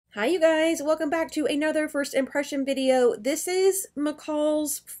Hi you guys, welcome back to another first impression video. This is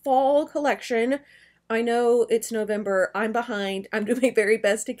McCALL'S fall collection. I know it's November, I'm behind, I'm doing my very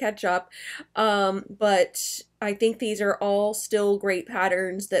best to catch up, but I think these are all still great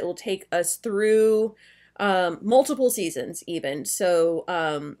patterns that will take us through multiple seasons even. So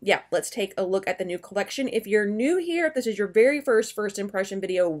yeah, let's take a look at the new collection. If you're new here, if this is your very first impression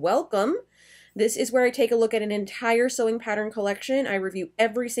video, welcome. This is where I take a look at an entire sewing pattern collection. I review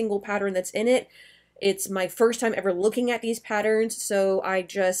every single pattern that's in it. It's my first time ever looking at these patterns, so I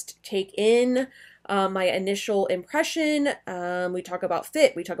just take in my initial impression. We talk about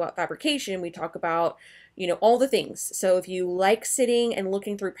fit, we talk about fabrication, we talk about, all the things. So if you like sitting and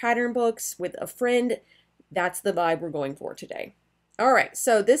looking through pattern books with a friend, that's the vibe we're going for today. All right,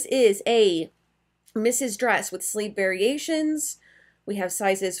 so this is a Mrs. dress with sleeve variations. We have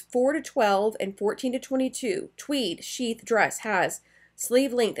sizes 4 to 12 and 14 to 22. Tweed sheath dress has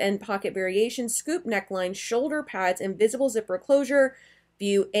sleeve length and pocket variation, scoop neckline, shoulder pads, invisible zipper closure.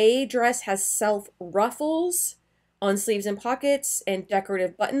 View A dress has self ruffles on sleeves and pockets and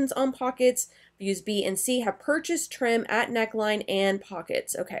decorative buttons on pockets. Views B and C have purchased trim at neckline and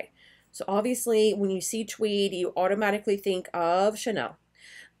pockets. Okay, so obviously when you see tweed, you automatically think of Chanel.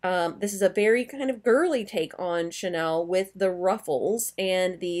 This is a very kind of girly take on Chanel with the ruffles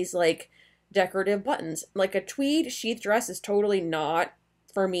and these like decorative buttons. Like a tweed sheath dress is totally not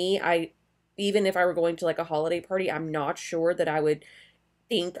for me. Even if I were going to like a holiday party, I'm not sure that I would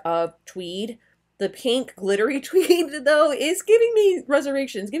think of tweed. The pink glittery tweed though is giving me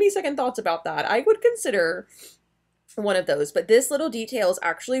reservations. Give me second thoughts about that. I would consider one of those, but this little detail is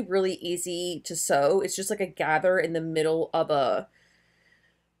actually really easy to sew. It's just like a gather in the middle of a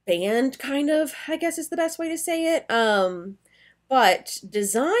band, kind of, I guess is the best way to say it. But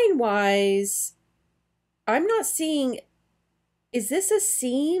design wise, I'm not seeing, is this a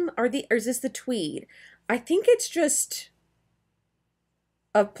seam? Or is this the tweed? I think it's just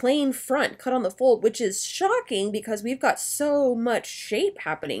a plain front cut on the fold, which is shocking because we've got so much shape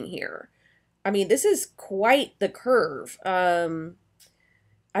happening here. I mean, this is quite the curve.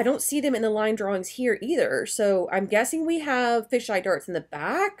 I don't see them in the line drawings here either. So I'm guessing we have fisheye darts in the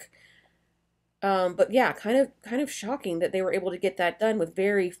back. But yeah, kind of shocking that they were able to get that done with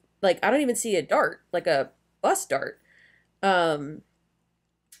very, like, I don't even see a dart, like a bust dart. Um,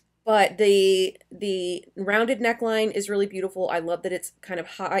 but the rounded neckline is really beautiful. I love that it's kind of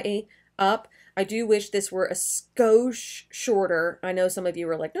high up. I do wish this were a skosh shorter. I know some of you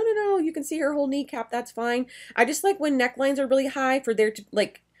are like, no, no, no, you can see her whole kneecap, that's fine. I just like when necklines are really high for there to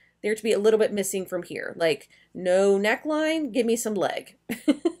be a little bit missing from here. Like, no neckline, give me some leg.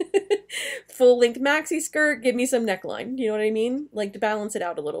 Full length maxi skirt, give me some neckline. You know what I mean? Like to balance it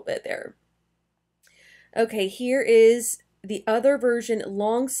out a little bit there. Okay, here is the other version.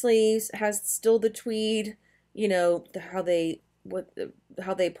 Long sleeves, has still the tweed, how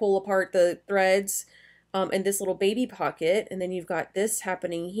they pull apart the threads, and this little baby pocket, and then you've got this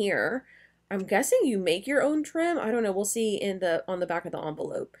happening here. I'm guessing you make your own trim. I don't know. We'll see on the back of the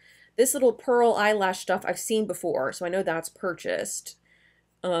envelope. This little pearl eyelash stuff I've seen before, so I know that's purchased.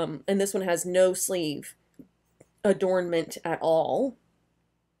 And this one has no sleeve adornment at all.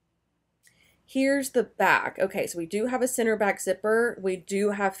 Here's the back. Okay, so we do have a center back zipper. We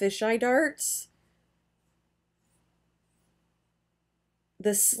do have fisheye darts.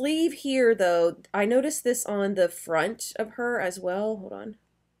 The sleeve here, though, I noticed this on the front of her as well. Hold on.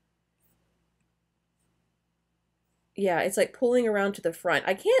 Yeah, it's like pulling around to the front.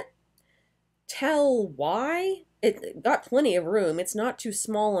 I can't tell why. It got plenty of room. It's not too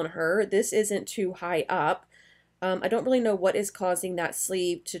small on her. This isn't too high up. I don't really know what is causing that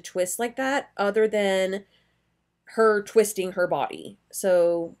sleeve to twist like that other than her twisting her body.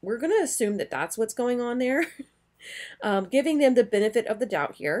 So we're going to assume that that's what's going on there. Giving them the benefit of the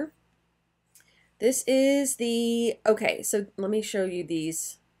doubt here. This is okay, so let me show you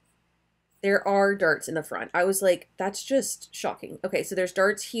these. There are darts in the front. I was like, that's just shocking. Okay, so there's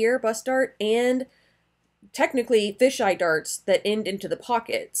darts here, bust dart, and technically fisheye darts that end into the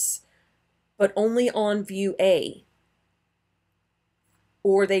pockets, but only on view A.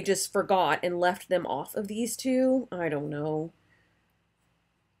 Or they just forgot and left them off of these two. I don't know.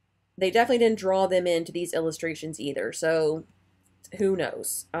 They definitely didn't draw them into these illustrations either, so who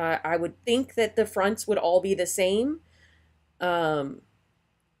knows? I would think that the fronts would all be the same. I'm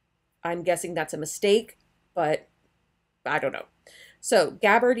guessing that's a mistake, but I don't know. So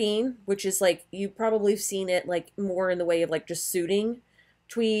gabardine, which is like, you've probably seen it like more in the way of like just suiting,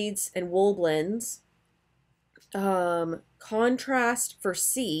 tweeds and wool blends. Contrast for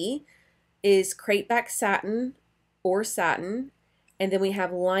C is crepeback satin or satin, And then we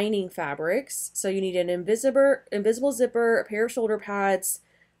have lining fabrics. So you need an invisible zipper, a pair of shoulder pads,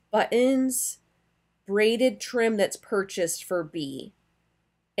 buttons, braided trim that's purchased for B,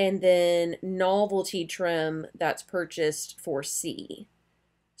 and then novelty trim that's purchased for C.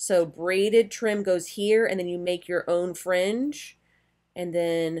 So braided trim goes here, and then you make your own fringe. And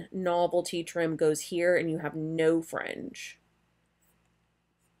then novelty trim goes here, and you have no fringe.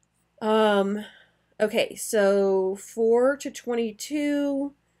 Okay, so 4 to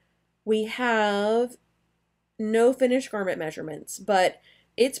 22, we have no finished garment measurements, but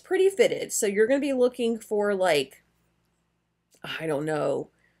it's pretty fitted. So you're going to be looking for like, I don't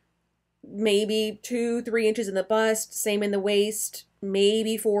know, maybe 2-3 inches in the bust, same in the waist,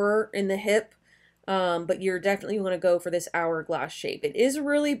 maybe 4 in the hip. But you're definitely going to go for this hourglass shape. It is a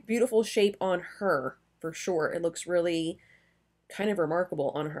really beautiful shape on her, for sure. It looks really kind of remarkable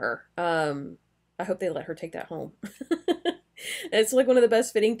on her. I hope they let her take that home. It's like one of the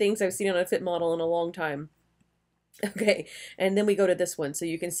best fitting things I've seen on a fit model in a long time. Okay, and then we go to this one, so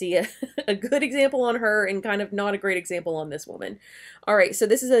you can see a good example on her and kind of not a great example on this woman. All right, so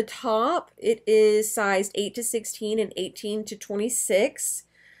this is a top. It is sized 8 to 16 and 18 to 26.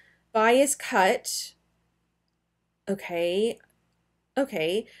 Bias cut. Okay.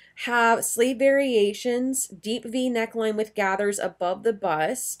 Have sleeve variations, deep V neckline with gathers above the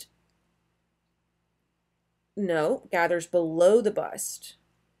bust. No, gathers below the bust.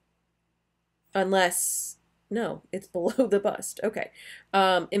 Unless, no, it's below the bust. Okay.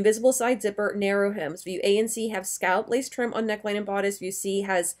 Invisible side zipper, narrow hems. View A and C have scallop lace trim on neckline and bodice. View C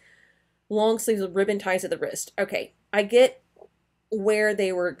has long sleeves with ribbon ties at the wrist. Okay, I get where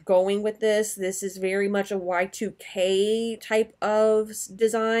they were going with this. This is very much a Y2K type of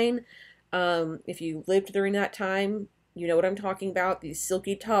design. If you lived during that time, you know what I'm talking about. These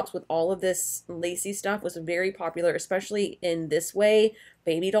silky tops with all of this lacy stuff was very popular, especially in this way.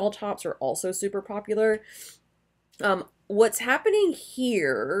 Baby doll tops are also super popular. What's happening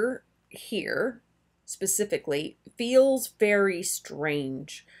here specifically feels very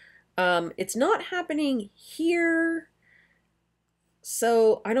strange. It's not happening here.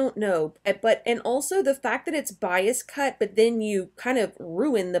 So I don't know, and also the fact that it's bias cut, but then you kind of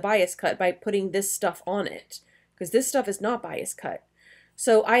ruin the bias cut by putting this stuff on it, because this stuff is not bias cut.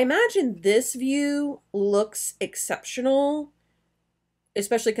 So I imagine this view looks exceptional,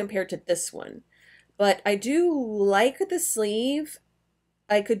 especially compared to this one. But I do like the sleeve.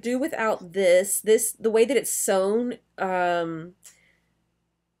 I could do without this. The way that it's sewn, I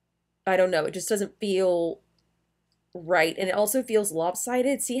don't know, it just doesn't feel right, and it also feels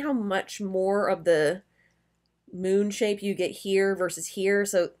lopsided. See how much more of the moon shape you get here versus here?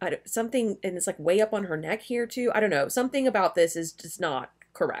 So something, and it's like way up on her neck here too. I don't know. Something about this is just not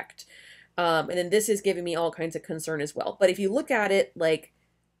correct. And then this is giving me all kinds of concern as well. But if you look at it like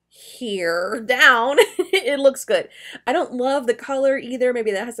here down, it looks good. I don't love the color either.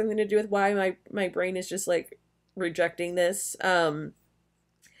 Maybe that has something to do with why my brain is just like rejecting this. I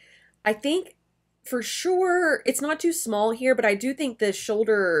think for sure it's not too small here, but I do think the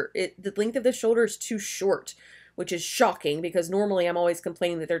length of the shoulder is too short, which is shocking because normally I'm always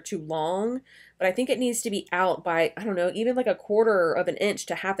complaining that they're too long. But I think it needs to be out by, I don't know, even like 1/4 of an inch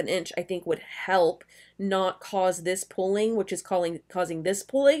to 1/2 inch, I think would help not cause this pulling, which is causing this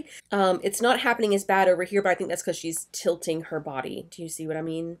pulling. It's not happening as bad over here, but I think that's because she's tilting her body. Do you see what I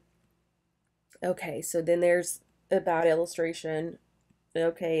mean? Okay, so then there's a bad illustration.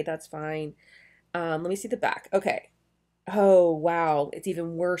 Okay, that's fine. Let me see the back. Okay. Oh, wow. It's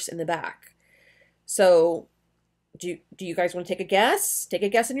even worse in the back. So do you guys want to take a guess? Take a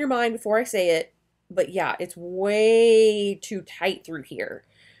guess in your mind before I say it. But yeah, it's way too tight through here.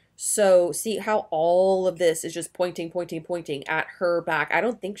 So see how all of this is just pointing at her back. I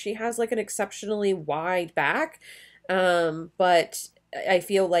don't think she has like an exceptionally wide back. But I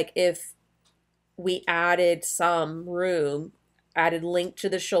feel like if we added some room, added length to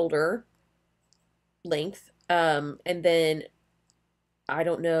the shoulder length, and then I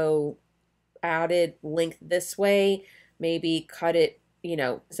don't know, added length this way, maybe cut it, you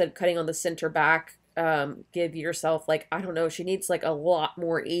know, instead of cutting on the center back, give yourself like, I don't know, she needs like a lot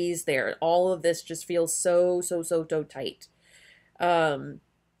more ease there. All of this just feels so tight,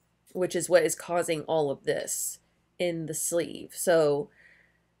 which is what is causing all of this in the sleeve. So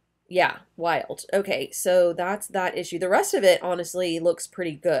yeah, wild. Okay, so that's that issue. The rest of it honestly looks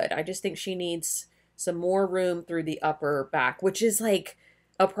pretty good. I just think she needs some more room through the upper back, which is like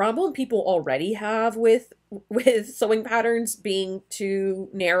a problem people already have with sewing patterns being too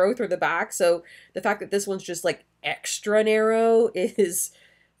narrow through the back. So the fact that this one's just like extra narrow is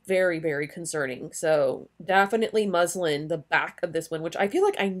very, very concerning. So definitely muslin the back of this one, which I feel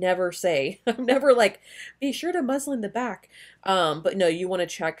like I never say. I'm never like, be sure to muslin the back. But no, you want to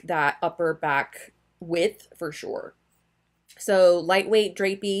check that upper back width for sure. So lightweight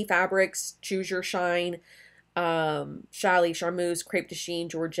drapey fabrics, choose your shine. Challis, charmeuse, crepe de chine,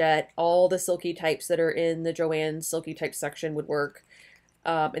 georgette, all the silky types that are in the Joann's silky type section would work.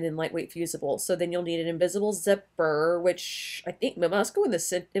 And then lightweight fusible. So then you'll need an invisible zipper, which I think it must go in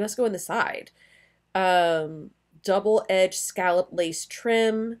the side. Double edged scallop lace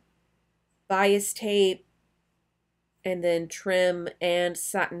trim, bias tape, and then trim and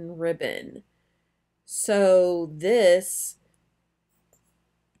satin ribbon. So this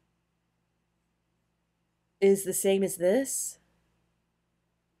is the same as this.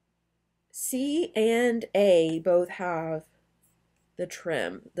 C and A both have the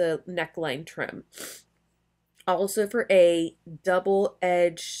trim, the neckline trim. Also for A, double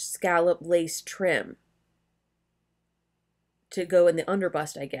edge scallop lace trim to go in the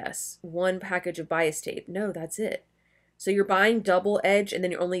underbust, I guess. One package of bias tape. No, that's it. So you're buying double edge and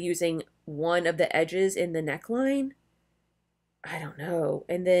then you're only using one of the edges in the neckline? I don't know.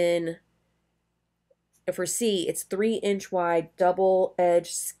 And then for C, it's 3-inch wide double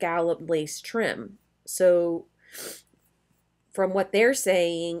edge scallop lace trim. So from what they're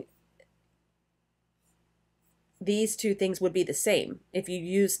saying, these two things would be the same. If you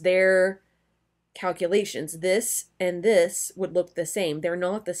use their calculations, this and this would look the same. They're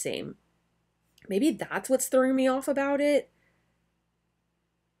not the same. Maybe that's what's throwing me off about it.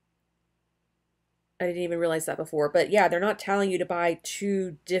 I didn't even realize that before. But yeah, they're not telling you to buy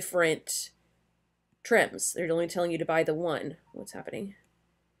two different trims. They're only telling you to buy the one. What's happening?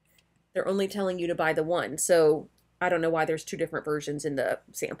 They're only telling you to buy the one. So I don't know why there's two different versions in the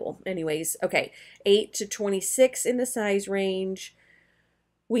sample. Anyways, okay. 8 to 26 in the size range.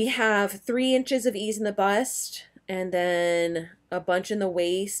 We have 3 inches of ease in the bust and then a bunch in the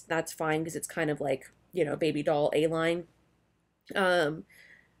waist. That's fine because it's kind of like, you know, baby doll A-line.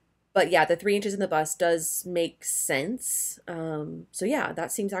 But yeah, the 3 inches in the bust does make sense. So yeah,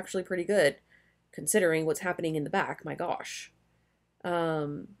 that seems actually pretty good considering what's happening in the back. My gosh.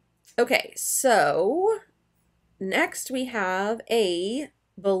 Okay, so next we have a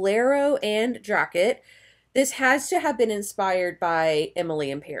bolero and jacket. This has to have been inspired by Emily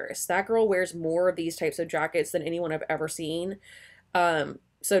in Paris. That girl wears more of these types of jackets than anyone I've ever seen.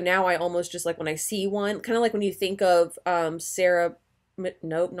 So now I almost just like when I see one, kind of like when you think of Sarah,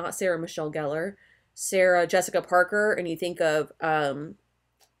 nope, not Sarah Michelle Gellar, Sarah Jessica Parker, and you think of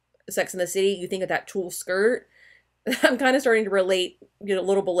Sex and the City, you think of that tulle skirt. I'm kind of starting to relate, you know,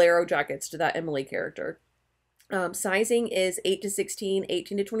 little bolero jackets to that Emily character. Sizing is 8 to 16,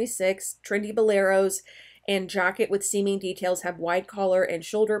 18 to 26, trendy boleros, and jacket with seaming details have wide collar and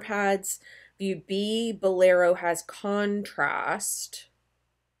shoulder pads. View B, bolero has contrast.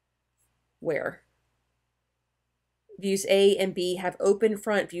 Where? Views A and B have open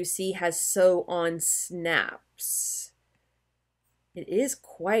front. View C has sew on snaps. It is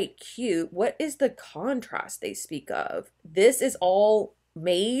quite cute. What is the contrast they speak of? This is all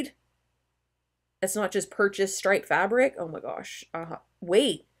made. It's not just purchased striped fabric. Oh my gosh.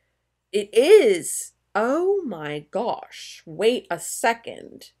 Wait. It is. Oh my gosh. Wait a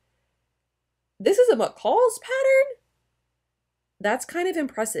second. This is a McCALL'S pattern? That's kind of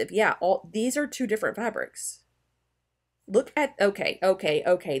impressive. Yeah, all these are two different fabrics. Look at, okay.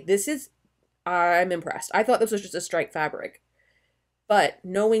 This is, I'm impressed. I thought this was just a striped fabric. But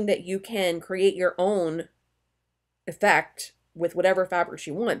knowing that you can create your own effect with whatever fabrics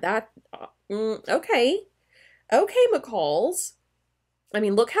you want, that, okay. Okay, McCALL'S. I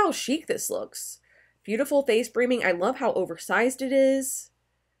mean, look how chic this looks. Beautiful face framing. I love how oversized it is.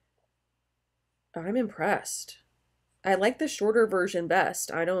 I'm impressed. I like the shorter version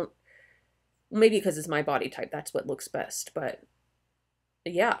best. I don't, maybe because it's my body type, that's what looks best. But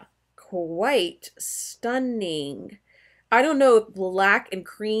yeah, quite stunning. I don't know if black and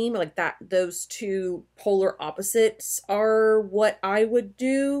cream, like that, those two polar opposites are what I would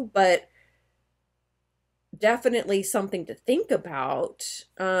do, but definitely something to think about.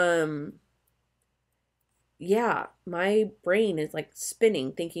 Yeah, my brain is like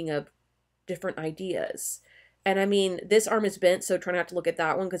spinning thinking of different ideas. And I mean, this arm is bent, so try not to look at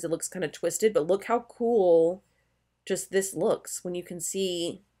that one because it looks kind of twisted, but look how cool just this looks when you can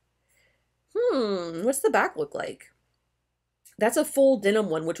see, what's the back look like? That's a full denim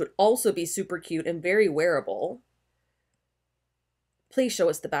one, which would also be super cute and very wearable. Please show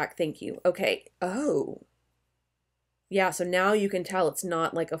us the back. Thank you. Okay. Oh. Yeah, so now you can tell it's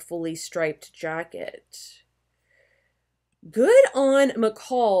not like a fully striped jacket. Good on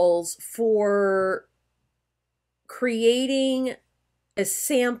McCALL'S for creating a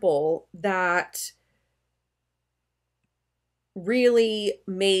sample that really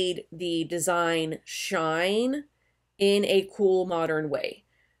made the design shine in a cool modern way.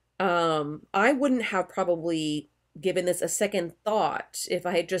 I wouldn't have probably given this a second thought if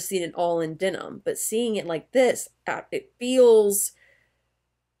I had just seen it all in denim, but seeing it like this, it feels,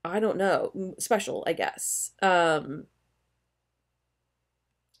 I don't know, special, I guess.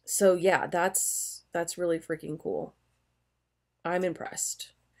 So yeah, that's really freaking cool. I'm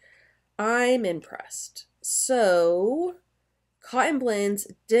impressed. I'm impressed. So, cotton blends,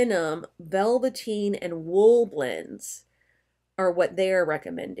 denim, velveteen, and wool blends are what they're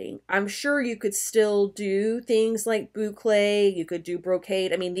recommending. I'm sure you could still do things like boucle, you could do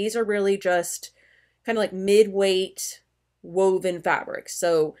brocade. I mean, these are really just kind of like mid-weight woven fabrics.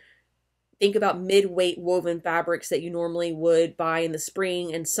 So think about mid-weight woven fabrics that you normally would buy in the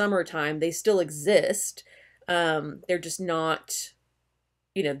spring and summertime. They still exist. They're just not,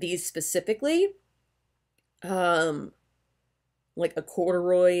 these specifically. Um, like a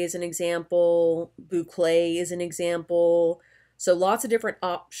corduroy is an example, boucle is an example. So lots of different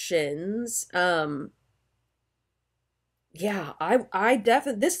options. Yeah, I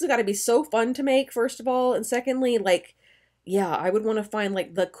definitely, this has got to be so fun to make, first of all, and secondly, like, yeah, I would want to find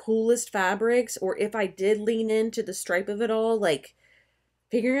like the coolest fabrics, or if I did lean into the stripe of it all, like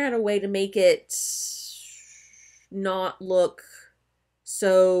figuring out a way to make it not look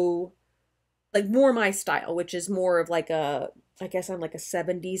so like more my style, which is more of like a, I guess I'm like a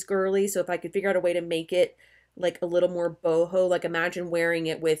 70s girly. So if I could figure out a way to make it like a little more boho, like imagine wearing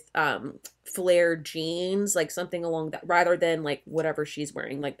it with flared jeans, like something along that, rather than like whatever she's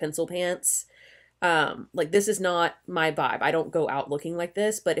wearing, like pencil pants. Like this is not my vibe. I don't go out looking like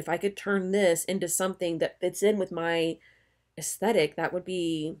this, but if I could turn this into something that fits in with my aesthetic, that would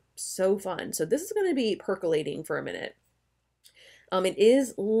be so fun. So this is going to be percolating for a minute. It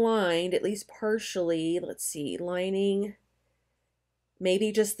is lined, at least partially. Let's see, lining.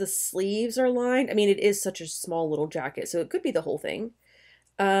 Maybe just the sleeves are lined. I mean, it is such a small little jacket, so it could be the whole thing.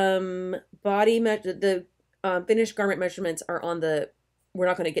 Body the finished garment measurements are on the, we're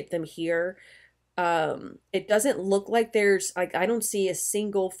not going to get them here. It doesn't look like there's, like, I don't see a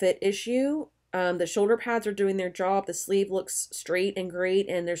single fit issue. The shoulder pads are doing their job. The sleeve looks straight and great,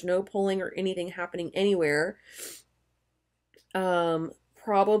 and there's no pulling or anything happening anywhere.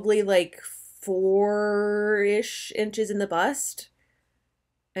 Probably like 4-ish inches in the bust.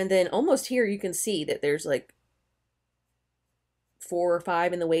 And then almost here you can see that there's like 4 or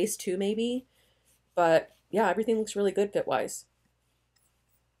 5 in the waist too, maybe. But yeah, everything looks really good fit-wise.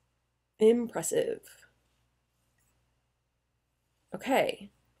 Impressive.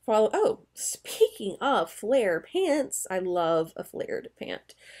 Okay. Speaking of flare pants, I love a flared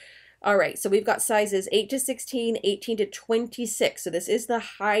pant. All right, so we've got sizes 8 to 16, 18 to 26. So this is the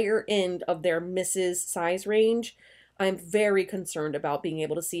higher end of their Mrs. size range. I'm very concerned about being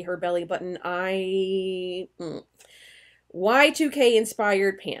able to see her belly button. Y2K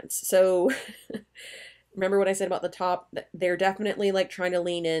inspired pants. So remember what I said about the top? They're definitely like trying to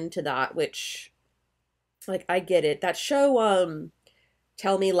lean into that, which like I get it. That show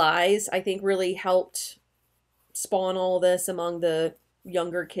Tell Me Lies, I think really helped spawn all this among the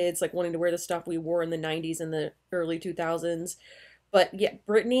younger kids, like wanting to wear the stuff we wore in the 90s and the early 2000s. But yeah,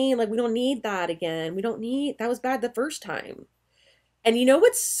 Brittany, like we don't need that again. We don't need, that was bad the first time. And you know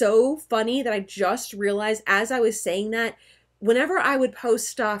what's so funny that I just realized as I was saying that, whenever I would post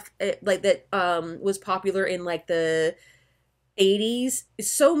stuff like that was popular in like the 80s,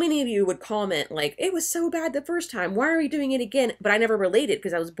 so many of you would comment like, it was so bad the first time, why are we doing it again? But I never related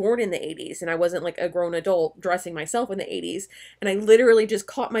because I was born in the 80s and I wasn't like a grown adult dressing myself in the 80s. And I literally just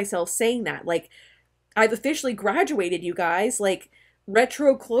caught myself saying that, like, I've officially graduated, you guys. Like,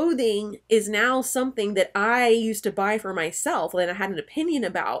 retro clothing is now something that I used to buy for myself and I had an opinion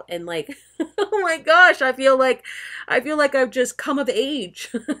about. And like, oh my gosh, I feel like I've just come of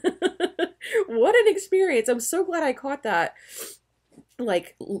age. What an experience. I'm so glad I caught that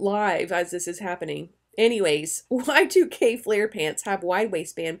like live as this is happening. Anyways, Y2K flare pants have wide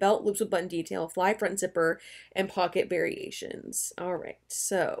waistband, belt loops with button detail, fly front zipper, and pocket variations. All right,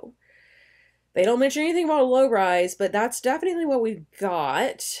 so they don't mention anything about a low rise, but that's definitely what we've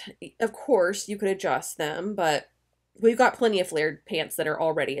got. Of course, you could adjust them, but we've got plenty of flared pants that are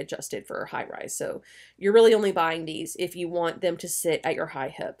already adjusted for high rise. So you're really only buying these if you want them to sit at your high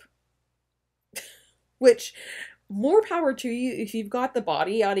hip. Which, more power to you if you've got the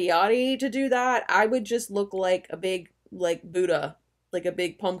body yada yada to do that. I would just look like a big, like Buddha, like a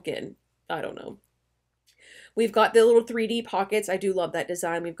big pumpkin. I don't know. We've got the little 3D pockets. I do love that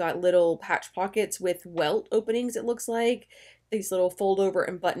design. We've got little patch pockets with welt openings, it looks like. These little fold over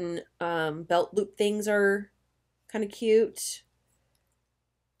and button belt loop things are kind of cute.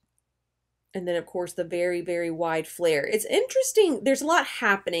 And then, of course, the very, very wide flare. It's interesting. There's a lot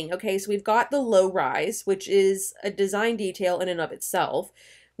happening. Okay, so we've got the low rise, which is a design detail in and of itself.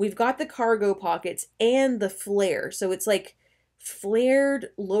 We've got the cargo pockets and the flare. So it's like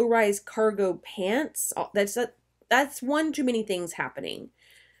flared low rise cargo pants. That's one too many things happening.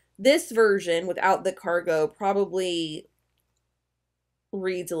 This version without the cargo probably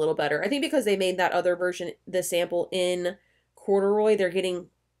reads a little better. I think because they made that other version, the sample in corduroy, they're getting,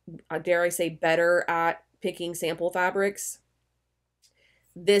 dare I say, better at picking sample fabrics.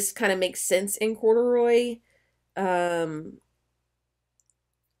 This kind of makes sense in corduroy.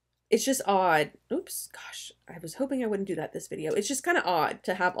 It's just odd. Oops, gosh, I was hoping I wouldn't do that this video. It's just kind of odd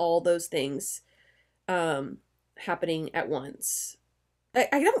to have all those things happening at once. I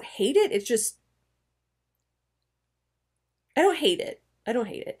don't hate it. It's just, I don't hate it. I don't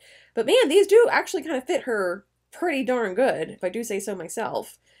hate it. But man, these do actually kind of fit her pretty darn good, if I do say so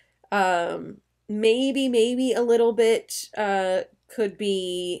myself. Maybe a little bit could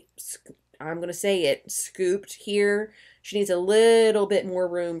be, I'm gonna say it, scooped here. She needs a little bit more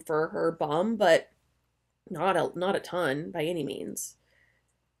room for her bum, but not a ton by any means.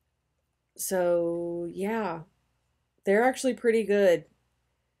 So yeah, they're actually pretty good.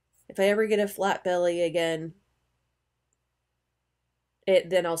 If I ever get a flat belly again,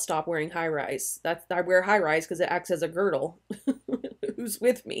 then I'll stop wearing high rise. I wear high rise because it acts as a girdle. Who's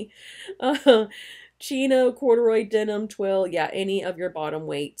with me? Chino, corduroy, denim, twill. Yeah, any of your bottom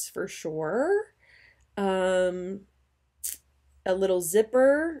weights for sure. A little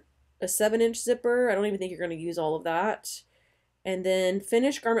zipper, a 7-inch zipper. I don't even think you're going to use all of that. And then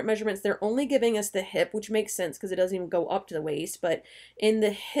finished garment measurements, they're only giving us the hip, which makes sense because it doesn't even go up to the waist. But in the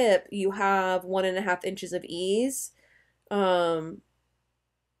hip, you have 1.5 inches of ease. That's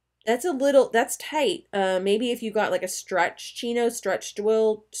tight. Maybe if you got like a stretch chino, stretch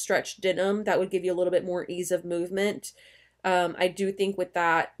twill, stretch denim, that would give you a little bit more ease of movement. I do think with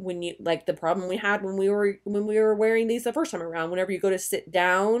that, when you, like the problem we had when we were wearing these the first time around, whenever you go to sit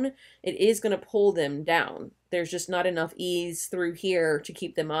down, it is going to pull them down. There's just not enough ease through here to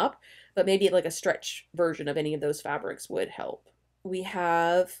keep them up, but maybe like a stretch version of any of those fabrics would help. We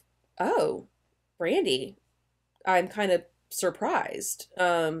have, oh, Brandy. I'm kind of surprised.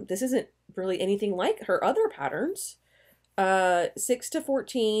 This isn't really anything like her other patterns. 6 to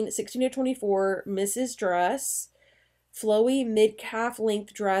 14, 16 to 24, Mrs. Dress. Flowy mid-calf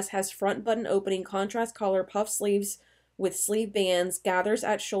length dress, has front button opening, contrast collar, puff sleeves with sleeve bands, gathers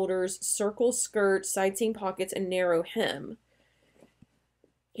at shoulders, circle skirt, side seam pockets, and narrow hem.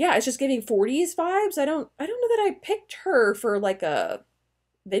 Yeah, it's just giving 40s vibes. I don't know that I picked her for like a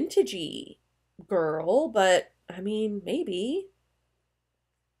vintagey girl, but I mean, maybe.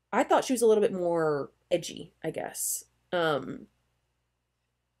 I thought she was a little bit more edgy, I guess.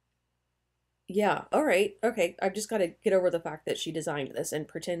 Yeah, all right. Okay, I've just got to get over the fact that she designed this and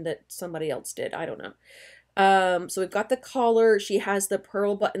pretend that somebody else did. I don't know. So we've got the collar. She has the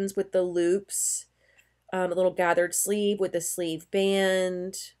pearl buttons with the loops. A little gathered sleeve with a sleeve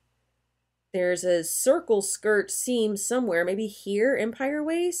band. There's a circle skirt seam somewhere, maybe here, empire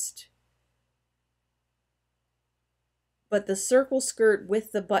waist. But the circle skirt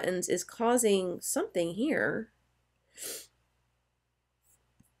with the buttons is causing something here.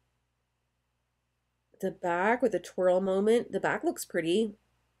 The back with a twirl moment. The back looks pretty.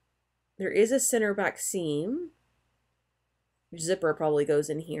 There is a center back seam. Zipper probably goes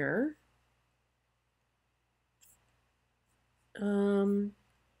in here.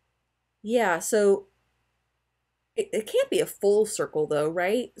 Yeah, so it can't be a full circle though,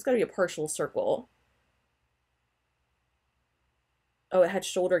 right? It's got to be a partial circle. Oh, it had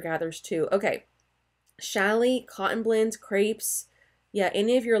shoulder gathers too. Okay. Challis, cotton blends, crepes. Yeah,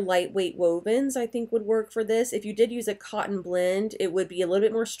 any of your lightweight wovens I think would work for this. If you did use a cotton blend, it would be a little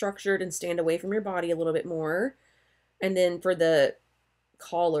bit more structured and stand away from your body a little bit more. And then for the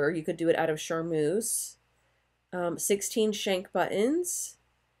collar, you could do it out of charmeuse. 16 shank buttons.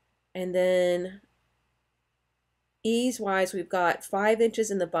 And then ease-wise, we've got 5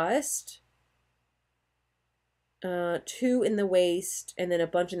 inches in the bust, 2 in the waist, and then a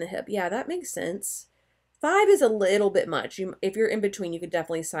bunch in the hip. Yeah, that makes sense. 5 is a little bit much. If you're in between, you could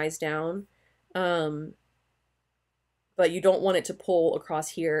definitely size down. But you don't want it to pull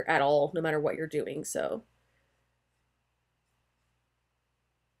across here at all, no matter what you're doing, so.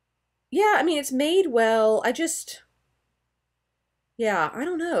 Yeah, I mean, it's made well. Yeah, I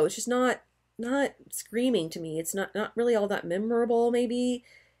don't know. It's just not not screaming to me. It's not really all that memorable, maybe.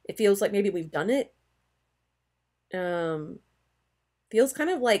 It feels like maybe we've done it. Um, feels kind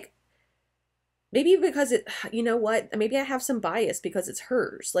of like maybe because it, you know what? Maybe I have some bias because it's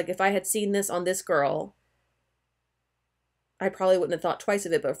hers. Like if I had seen this on this girl, I probably wouldn't have thought twice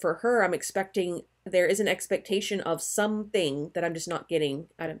of it. But for her, I'm expecting there is an expectation of something that I'm just not getting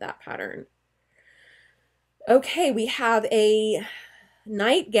out of that pattern. Okay, we have a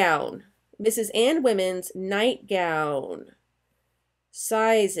nightgown. Mrs. Ann Women's nightgown.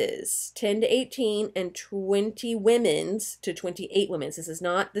 Sizes 10 to 18 and 20 women's to 28 women's. This is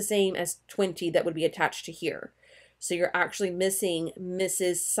not the same as 20 that would be attached to here. So you're actually missing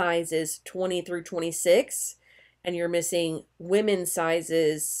Mrs. sizes 20 through 26, and you're missing women's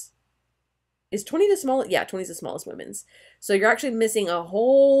sizes. Is 20 the smallest? Yeah, 20 is the smallest women's. So you're actually missing a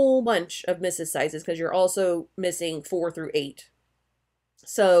whole bunch of Mrs. sizes because you're also missing 4 through 8.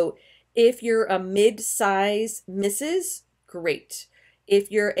 So if you're a mid-size Mrs., great.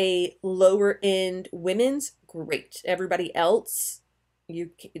 If you're a lower end women's, great. Everybody else,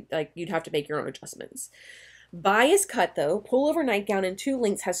 you'd have to make your own adjustments. Bias cut though, pullover nightgown in 2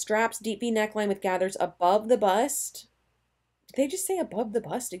 lengths, has straps, deep V neckline with gathers above the bust. Did they just say above the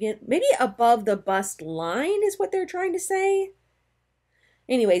bust again? Maybe above the bust line is what they're trying to say.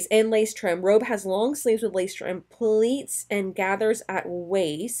 Anyways, and lace trim. Robe has long sleeves with lace trim, pleats, and gathers at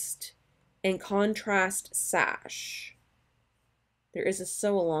waist, and contrast sash. There is a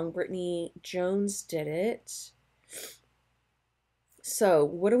sew-along. Brittany Jones did it. So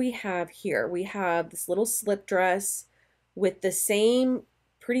what do we have here? We have this little slip dress with the same,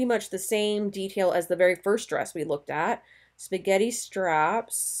 pretty much the same detail as the very first dress we looked at. Spaghetti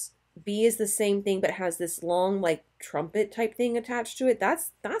straps. B is the same thing, but has this long, like, trumpet type thing attached to it.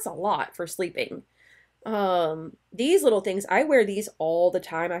 That's a lot for sleeping. These little things, I wear these all the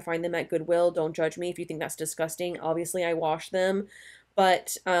time. I find them at Goodwill. Don't judge me if you think that's disgusting. Obviously, I wash them,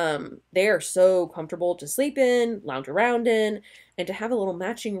 but they are so comfortable to sleep in, lounge around in, and to have a little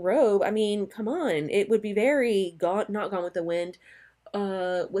matching robe. I mean, come on. It would be very not Gone with the Wind.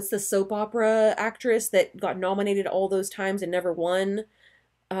 What's the soap opera actress that got nominated all those times and never won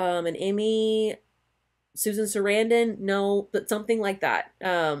an Emmy? Susan Sarandon? No, but something like that.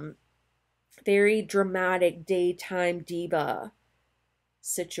 Very dramatic daytime diva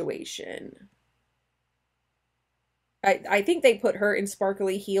situation. I think they put her in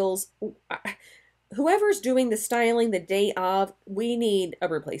sparkly heels. Whoever's doing the styling the day of, we need a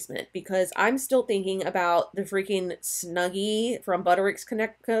replacement because I'm still thinking about the freaking Snuggie from Butterick's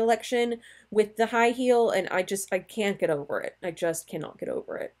collection with the high heel, and I can't get over it. I just cannot get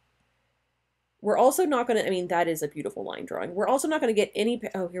over it. We're also not going to, I mean, that is a beautiful line drawing. We're also not going to get any,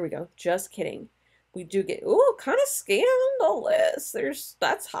 oh, here we go. Just kidding. We do get, ooh, kind of scandalous.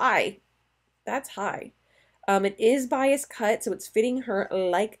 That's high. That's high. It is bias cut, so it's fitting her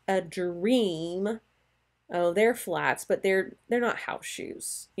like a dream. Oh, they're flats, but they're not house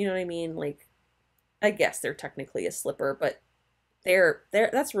shoes. You know what I mean? Like, I guess they're technically a slipper, but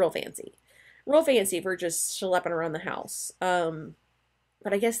that's real fancy. Real fancy for just schlepping around the house.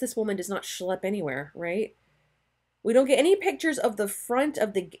 But I guess this woman does not schlep anywhere, right? We don't get any pictures of the front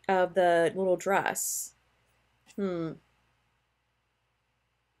of the little dress.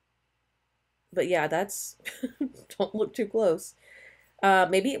 But yeah, that's don't look too close.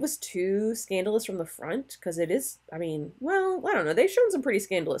 Maybe it was too scandalous from the front because it is, I mean, well, I don't know. They've shown some pretty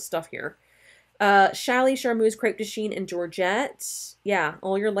scandalous stuff here. Chalet, Charmeuse, Crepe de Chine, and Georgette. Yeah,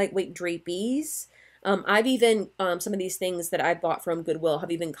 all your lightweight drapees. I've even, some of these things that I bought from Goodwill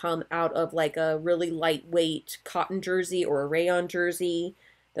have even come out of like a really lightweight cotton jersey or a rayon jersey.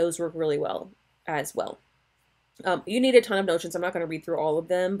 Those work really well as well. You need a ton of notions. I'm not going to read through all of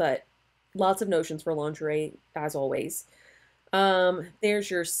them, but lots of notions for lingerie as always. There's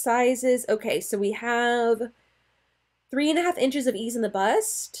your sizes. Okay, so we have 3.5 inches of ease in the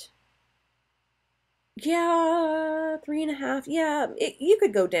bust. Yeah, 3.5. Yeah, you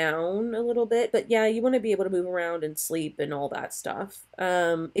could go down a little bit, but yeah, you want to be able to move around and sleep and all that stuff.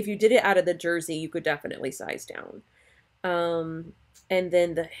 If you did it out of the jersey, you could definitely size down. And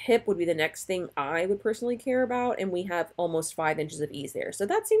then the hip would be the next thing I would personally care about, and we have almost 5 inches of ease there, so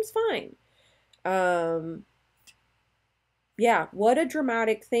that seems fine. Yeah, what a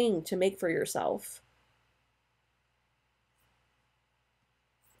dramatic thing to make for yourself.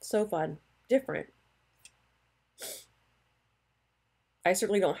 So fun. Different. I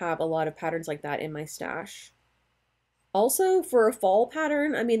certainly don't have a lot of patterns like that in my stash. Also, for a fall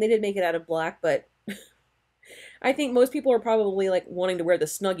pattern, I mean, they did make it out of black, but I think most people are probably like wanting to wear the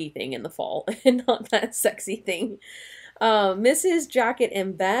Snuggie thing in the fall and not that sexy thing. Mrs. Jacket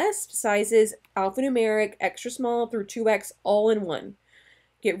and Vest, sizes alphanumeric, extra small through 2X, all in one.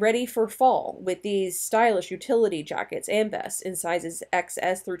 Get ready for fall with these stylish utility jackets and vests in sizes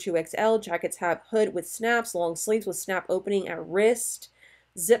XS through 2XL. Jackets have hood with snaps, long sleeves with snap opening at wrist,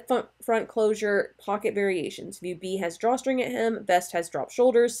 zip front closure, pocket variations. View B has drawstring at hem, vest has drop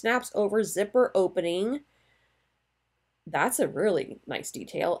shoulders, snaps over, zipper opening. That's a really nice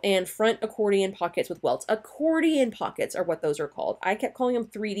detail. And front accordion pockets with welts. Accordion pockets are what those are called. I kept calling them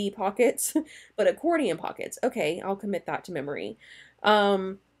 3D pockets, but accordion pockets. Okay, I'll commit that to memory.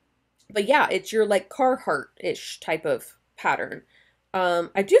 But yeah, it's your like Carhartt-ish type of pattern.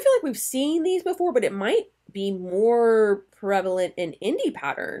 I do feel like we've seen these before, but it might be more prevalent in indie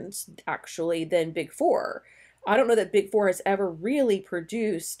patterns actually than Big Four. I don't know that Big Four has ever really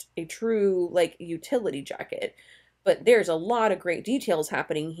produced a true like utility jacket, but there's a lot of great details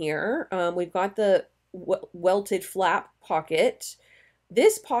happening here. We've got the welted flap pocket.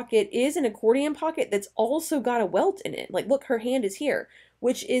 This pocket is an accordion pocket that's also got a welt in it. Like, look, her hand is here,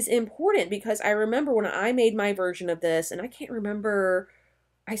 which is important because I remember when I made my version of this, and I can't remember,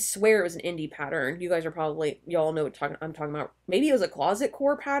 I swear it was an indie pattern. You guys are probably, y'all know what I'm talking about. Maybe it was a closet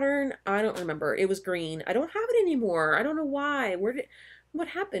core pattern. I don't remember. It was green. I don't have it anymore. I don't know why. What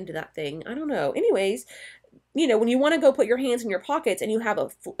happened to that thing? I don't know. Anyways, you know, when you want to go put your hands in your pockets and you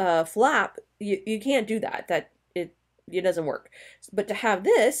have a flap, you can't do that. It doesn't work. But to have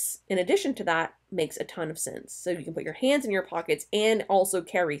this, in addition to that, makes a ton of sense. So you can put your hands in your pockets and also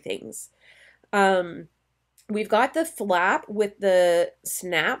carry things. We've got the flap with the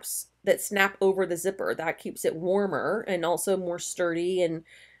snaps that snap over the zipper. That keeps it warmer and also more sturdy, and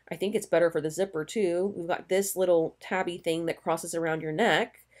I think it's better for the zipper too. We've got this little tabby thing that crosses around your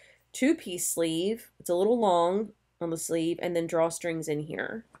neck. Two-piece sleeve. It's a little long on the sleeve, and then drawstrings in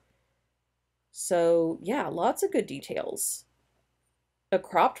here. So yeah, lots of good details. A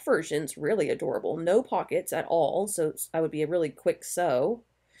cropped version's really adorable. No pockets at all, so that would be a really quick sew.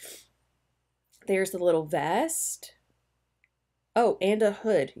 There's the little vest. Oh, and a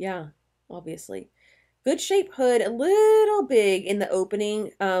hood. Yeah, obviously. Good shape hood, a little big in the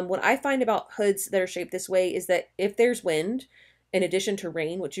opening. What I find about hoods that are shaped this way is that if there's wind, in addition to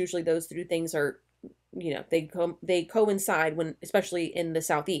rain, which usually those two things are, you know, they coincide when, especially in the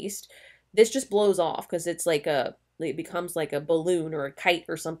southeast, this just blows off because it becomes like a balloon or a kite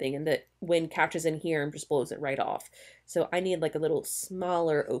or something, and the wind catches in here and just blows it right off. So I need like a little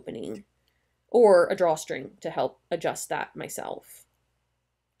smaller opening or a drawstring to help adjust that myself.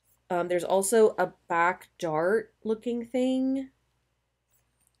 There's also a back dart looking thing.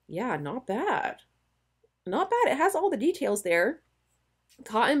 Yeah, not bad. Not bad. It has all the details there.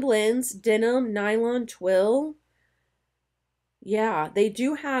 Cotton blends, denim, nylon, twill. Yeah, they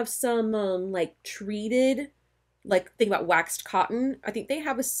do have some like treated, like think about waxed cotton. I think they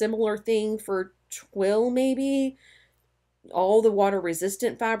have a similar thing for twill maybe. All the water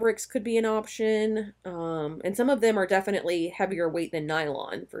resistant fabrics could be an option. And some of them are definitely heavier weight than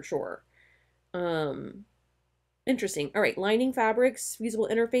nylon for sure. Interesting. All right, lining fabrics, fusible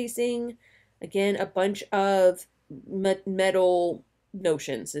interfacing. Again, a bunch of metal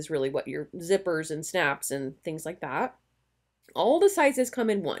notions is really what your zippers and snaps and things like that. All the sizes come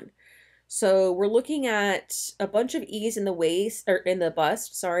in one. So we're looking at a bunch of ease in the waist, or in the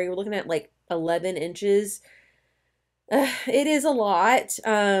bust, sorry. We're looking at like 11 inches. It is a lot.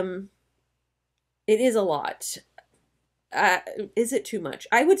 It is a lot. Is it too much?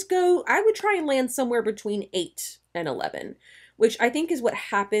 I would try and land somewhere between 8 and 11, which I think is what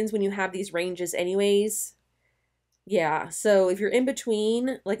happens when you have these ranges anyways. Yeah, so if you're in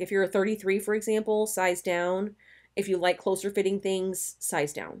between, like if you're a 33, for example, size down. If you like closer fitting things,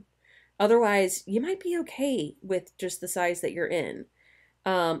 size down. Otherwise, you might be okay with just the size that you're in.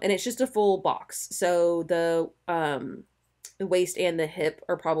 And it's just a full box. So the waist and the hip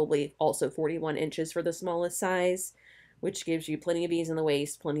are probably also 41 inches for the smallest size, which gives you plenty of ease in the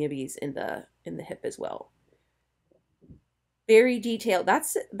waist, plenty of ease in the hip as well. Very detailed.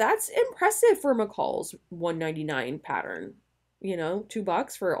 That's impressive for McCALL'S $1.99 pattern. You know,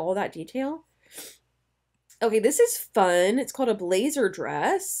 $2 for all that detail. Okay, this is fun. It's called a blazer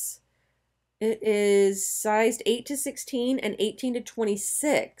dress. It is sized 8 to 16 and 18 to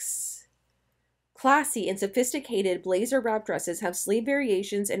 26. Classy and sophisticated blazer wrap dresses have sleeve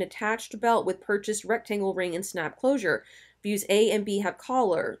variations and attached belt with purchased rectangle ring and snap closure. Views A and B have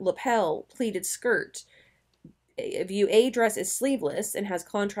collar, lapel, pleated skirt. View A dress is sleeveless and has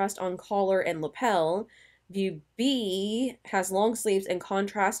contrast on collar and lapel. View B has long sleeves and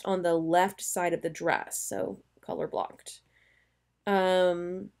contrast on the left side of the dress, so color blocked.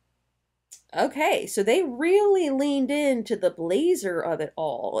 Okay, so they really leaned into the blazer of it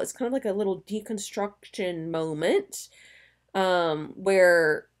all. It's kind of like a little deconstruction moment,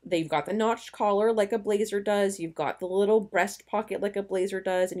 where they've got the notched collar like a blazer does, you've got the little breast pocket like a blazer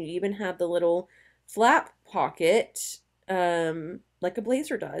does, and you even have the little flap pocket, like a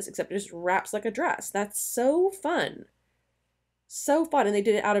blazer does, except it just wraps like a dress. That's so fun. So fun. And they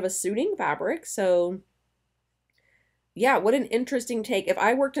did it out of a suiting fabric, so yeah, what an interesting take. If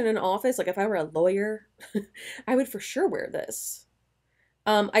I worked in an office, like if I were a lawyer, I would for sure wear this.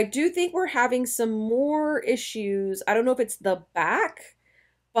 I do think we're having some more issues. I don't know if it's the back,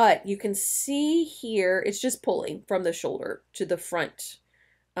 but you can see here, it's just pulling from the shoulder to the front.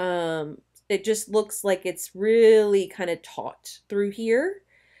 Um, it just looks like it's really kind of taut through here.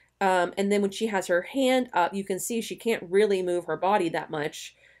 And then when she has her hand up, you can see she can't really move her body that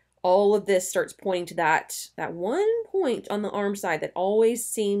much. All of this starts pointing to that one point on the arm side that always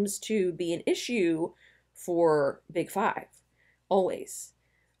seems to be an issue for Big Five. Always.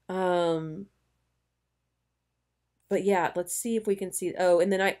 Um, but yeah, let's see if we can see. Oh,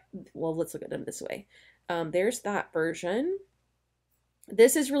 and then well, let's look at them this way. There's that version.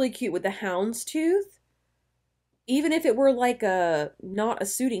 This is really cute with the houndstooth. Even if it were like a not a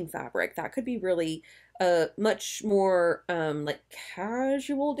suiting fabric, that could be really much more like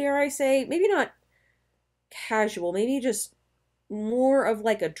casual, dare I say. Maybe not casual, maybe just more of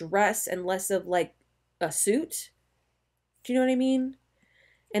like a dress and less of like a suit. Do you know what I mean?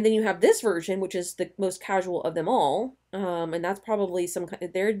 And then you have this version, which is the most casual of them all. And that's probably some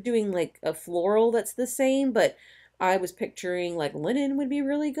kind, they're doing like a floral that's the same, but I was picturing like linen would be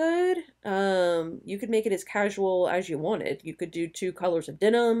really good. You could make it as casual as you wanted. You could do two colors of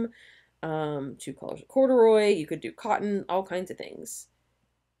denim, two colors of corduroy. You could do cotton, all kinds of things.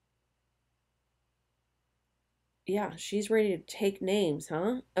 Yeah, she's ready to take names,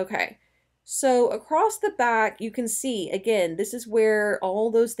 huh? Okay. So across the back, you can see, again, this is where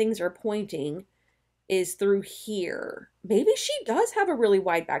all those things are pointing, is through here. Maybe she does have a really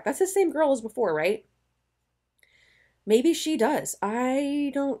wide back. That's the same girl as before, right? Maybe she does.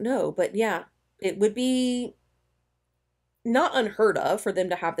 I don't know. But yeah, it would be not unheard of for them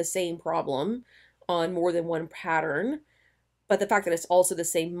to have the same problem on more than one pattern. But the fact that it's also the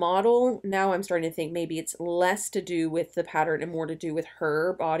same model, now I'm starting to think maybe it's less to do with the pattern and more to do with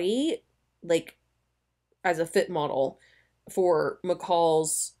her body, like as a fit model for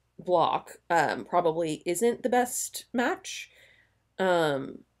McCALL'S block, probably isn't the best match.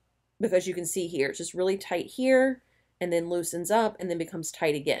 Um, because you can see here, it's just really tight here and then loosens up and then becomes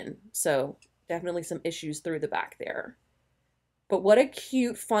tight again. So definitely some issues through the back there. But what a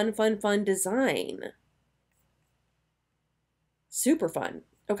cute, fun, fun, fun design. Super fun.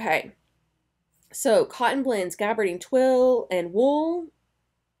 Okay. So cotton blends, gabardine, twill, and wool.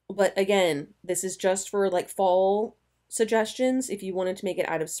 But again, this is just for like fall suggestions. If you wanted to make it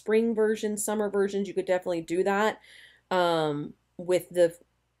out of spring versions, summer versions, you could definitely do that, with the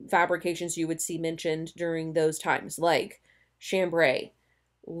fabrications you would see mentioned during those times, like chambray,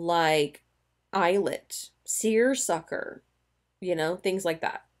 like eyelet, seersucker, things like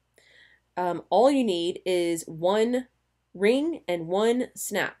that. All you need is one ring and one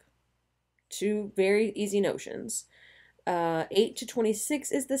snap. Two very easy notions. 8 to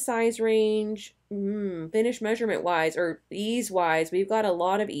 26 is the size range. Finish measurement wise or ease wise, we've got a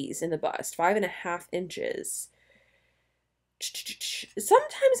lot of ease in the bust. 5.5 inches.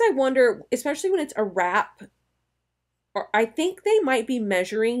 Sometimes I wonder, especially when it's a wrap, or I think they might be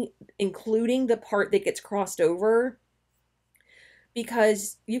measuring, including the part that gets crossed over,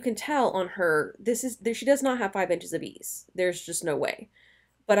 because you can tell on her, she does not have 5 inches of ease. There's just no way.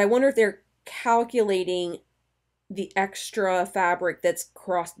 But I wonder if they're calculating the extra fabric that's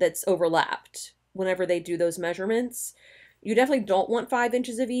overlapped whenever they do those measurements. You definitely don't want 5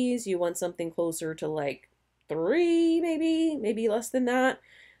 inches of ease. You want something closer to like 3, maybe less than that.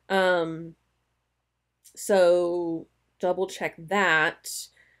 So double check that.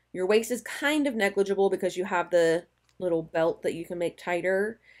 Your waist is kind of negligible because you have the little belt that you can make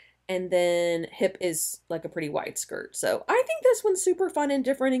tighter. And then hip is like a pretty wide skirt. So I think this one's super fun and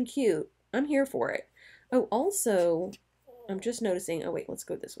different and cute. I'm here for it. Oh, also, I'm just noticing, oh wait, let's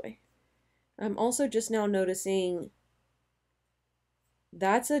go this way. I'm also just now noticing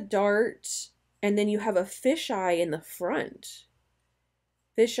that's a dart, and then you have a fisheye in the front.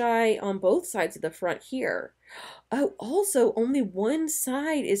 Fisheye on both sides of the front here. Oh, also, only one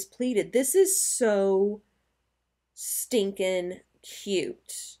side is pleated. This is so stinking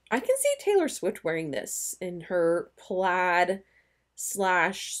cute. I can see Taylor Swift wearing this in her plaid /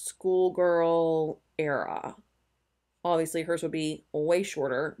 schoolgirl era. Obviously hers would be way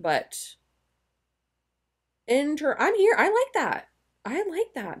shorter, but I'm here. I like that. I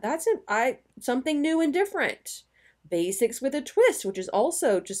like that. That's something new and different. Basics with a twist, which is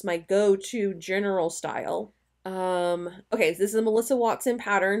also just my go-to general style. Okay, so this is a Melissa Watson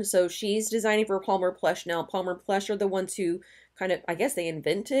pattern. So she's designing for Palmer Plush. Now, Palmer Plush are the ones who kind of, I guess they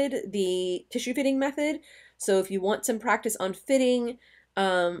invented the tissue fitting method. So if you want some practice on fitting,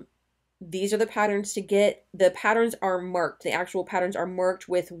 these are the patterns to get. The patterns are marked. The actual patterns are marked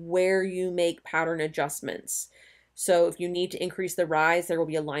with where you make pattern adjustments. So if you need to increase the rise, there will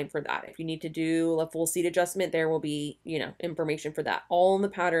be a line for that. If you need to do a full seat adjustment, there will be, information for that. All in the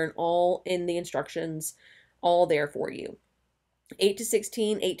pattern, all in the instructions, all there for you. 8 to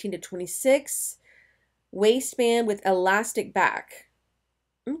 16, 18 to 26. Waistband with elastic back.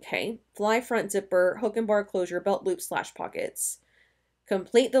 Okay. Fly front zipper, hook and bar closure, belt loop / pockets.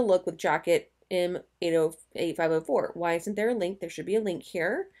 Complete the look with jacket M80504. Why isn't there a link? There should be a link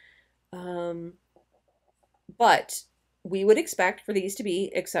here. But we would expect for these to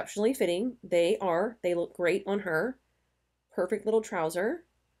be exceptionally fitting. They are. They look great on her. Perfect little trouser.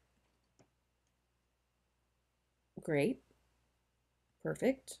 Great.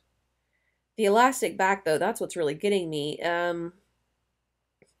 Perfect. The elastic back, though, that's what's really getting me.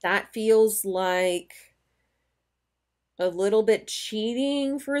 That feels like a little bit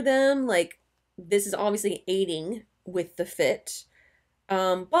cheating for them. Like, this is obviously aiding with the fit.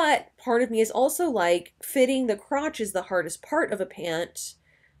 But part of me is also like, fitting the crotch is the hardest part of a pant.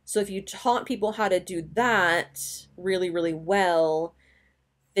 So if you taught people how to do that really, really well,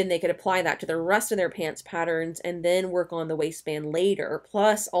 then they could apply that to the rest of their pants patterns and then work on the waistband later.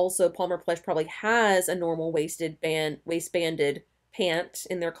 Plus, also, Palmer Plush probably has a normal waistbanded pant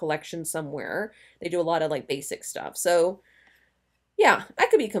in their collection somewhere. They do a lot of like basic stuff. So yeah, I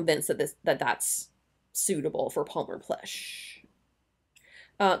could be convinced that that's suitable for Palmer Plush.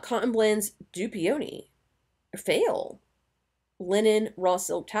 Cotton Blends Dupioni. Fail. Linen raw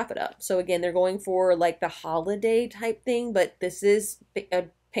silk taffeta. So again, they're going for like the holiday type thing, but this is a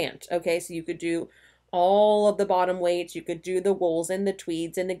pant. Okay, so you could do all of the bottom weights. You could do the wools and the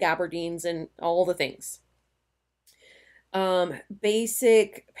tweeds and the gabardines and all the things.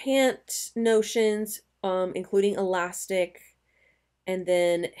 Basic pant notions, including elastic, and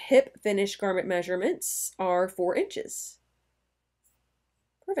then hip finish garment measurements are 4 inches.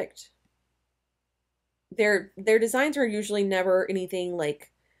 Perfect. Their designs are usually never anything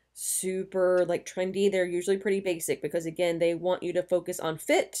like super like trendy. They're usually pretty basic because again, they want you to focus on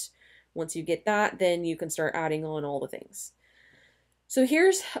fit. Once you get that, then you can start adding on all the things. So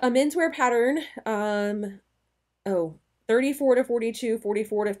here's a menswear pattern. 34 to 42,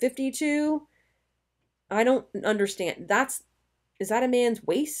 44 to 52. I don't understand. Is that a man's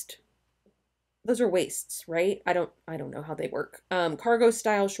waist? Those are waists, right? I don't know how they work. Cargo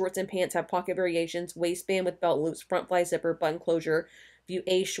style shorts and pants have pocket variations, waistband with belt loops, front fly zipper, button closure. View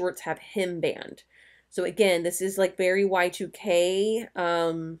A shorts have hem band. So again, this is like very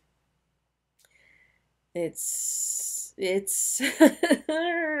Y2K. It's it's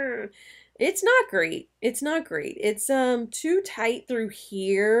not great. It's not great. It's too tight through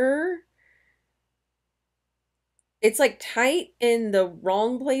here. It's like tight in the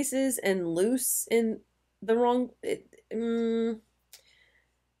wrong places and loose in the wrong. The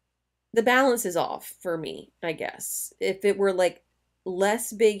balance is off for me, I guess. If it were like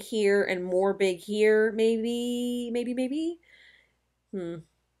less big here and more big here, maybe.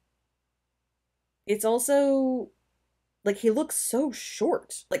 It's also like he looks so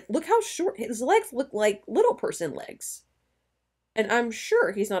short. Like, look how short his legs look, like little person legs. And I'm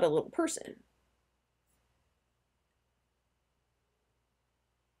sure he's not a little person.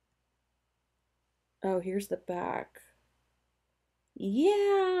 Oh, here's the back. Yeah.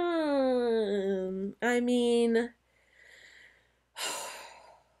 I mean,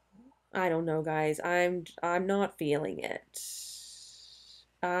 I don't know, guys. I'm not feeling it.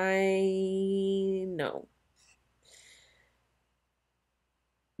 No.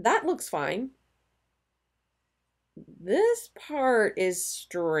 That looks fine. This part is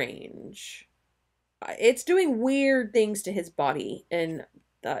strange. It's doing weird things to his body, and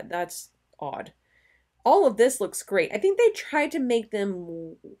that's odd. All of this looks great. I think they tried to make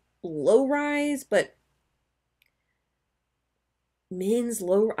them low rise, but men's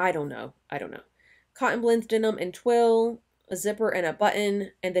low, I don't know. Cotton blends denim and twill, a zipper and a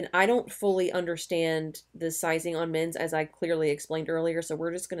button, and then I don't fully understand the sizing on men's as I clearly explained earlier, so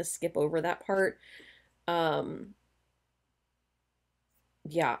we're just going to skip over that part. Yeah,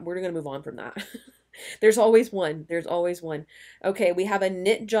 we're going to move on from that. There's always one. Okay, we have a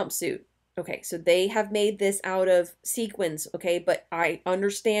knit jumpsuit. Okay, so they have made this out of sequins, okay, but I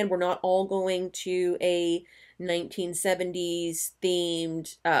understand we're not all going to a 1970s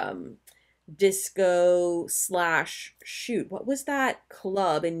themed disco slash shoot. What was that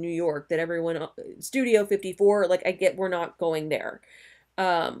club in New York that everyone Studio 54, like I get we're not going there.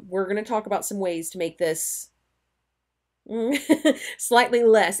 We're going to talk about some ways to make this slightly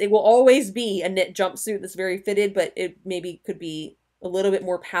less. It will always be a knit jumpsuit that's very fitted, but it maybe could be a little bit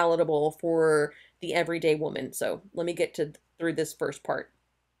more palatable for the everyday woman. So let me get to through this first part.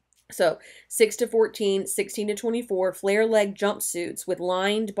 So 6 to 14, 16 to 24, flare leg jumpsuits with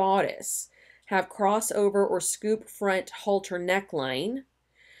lined bodice have crossover or scoop front halter neckline,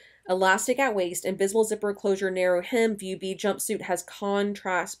 elastic at waist, and visible zipper closure narrow hem. View B jumpsuit has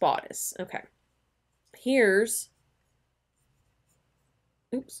contrast bodice. Okay. Here's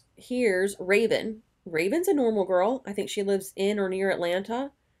here's Raven. Raven's a normal girl. I think she lives in or near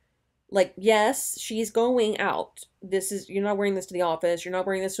Atlanta. Like, yes, she's going out. This is, you're not wearing this to the office. You're not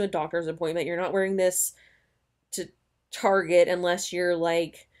wearing this to a doctor's appointment. You're not wearing this to Target unless you're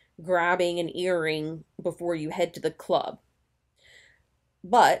like grabbing an earring before you head to the club.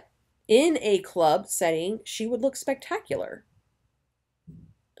 But in a club setting, she would look spectacular.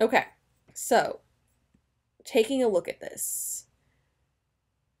 Okay, so taking a look at this,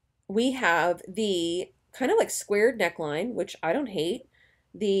 we have the kind of like squared neckline, which I don't hate.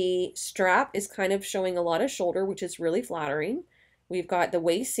 The strap is kind of showing a lot of shoulder, which is really flattering. We've got the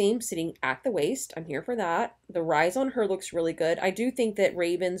waist seam sitting at the waist. I'm here for that. The rise on her looks really good. I do think that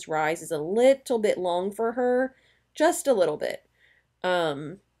Raven's rise is a little bit long for her, just a little bit.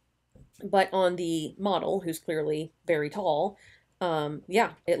 But on the model, who's clearly very tall,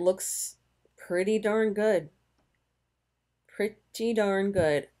 yeah, it looks pretty darn good. Pretty darn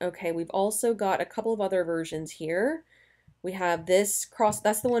good. Okay, we've also got a couple of other versions here. We have this cross,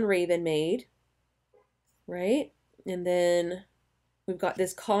 that's the one Raven made, right? And then we've got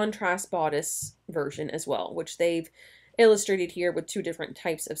this contrast bodice version as well, which they've illustrated here with two different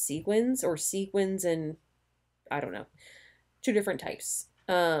types of sequins, or sequins and, I don't know, two different types.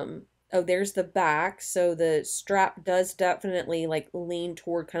 Oh, there's the back. So the strap does definitely like lean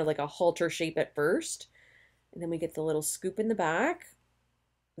toward kind of like a halter shape at first. And then we get the little scoop in the back.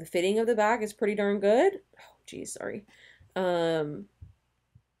 The fitting of the back is pretty darn good. Oh, geez, sorry. I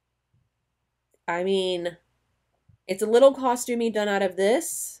mean, it's a little costumey done out of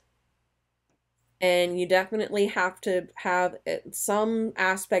this, and you definitely have to have some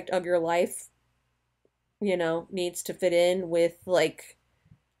aspect of your life, you know, needs to fit in with like,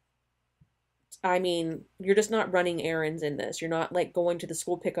 I mean, you're just not running errands in this. You're not like going to the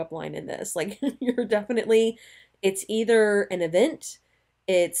school pickup line in this. Like, you're definitely, it's either an event,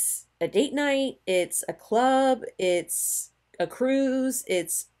 it's a date night, it's a club, it's a cruise,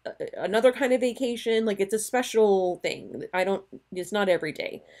 it's another kind of vacation. Like, it's a special thing. It's not every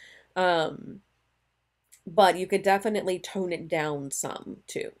day. But you could definitely tone it down some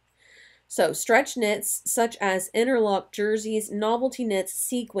too. So stretch knits such as interlock jerseys, novelty knits,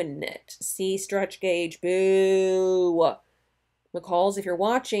 sequin knit. See stretch gauge, boo. McCALL'S, if you're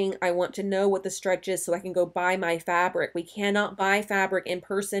watching, I want to know what the stretch is so I can go buy my fabric. We cannot buy fabric in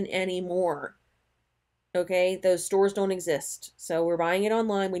person anymore. Okay, those stores don't exist. So we're buying it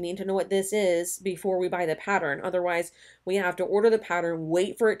online. We need to know what this is before we buy the pattern. Otherwise, we have to order the pattern,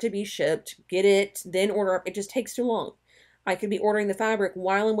 wait for it to be shipped, get it, then order. It just takes too long. I could be ordering the fabric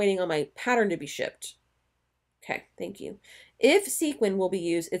while I'm waiting on my pattern to be shipped. Okay, thank you. If sequin will be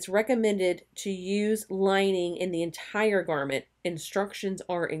used, it's recommended to use lining in the entire garment. Instructions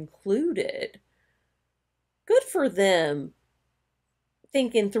are included. Good for them.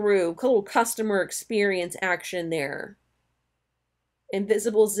 Thinking through a little customer experience action there.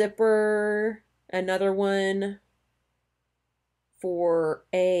 Invisible zipper, another one for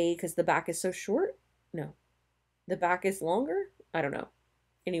A, because the back is so short. No, the back is longer. I don't know.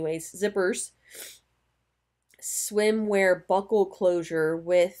 Anyways, zippers. Swimwear buckle closure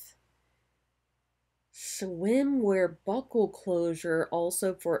with swimwear buckle closure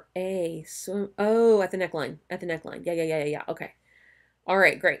also for A. Oh, at the neckline. At the neckline. Yeah. Okay. All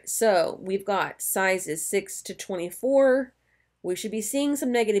right, great. So we've got sizes 6 to 24. We should be seeing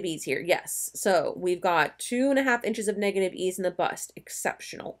some negative ease here. Yes. So we've got 2.5 inches of negative ease in the bust.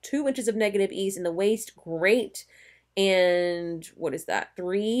 Exceptional. 2 inches of negative ease in the waist. Great. And what is that?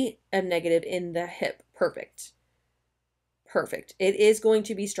 3 of negative in the hip. Perfect. Perfect. It is going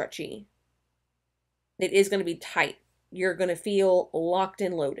to be stretchy. It is going to be tight. You're going to feel locked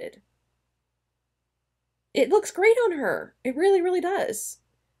and loaded. It looks great on her. It really, really does.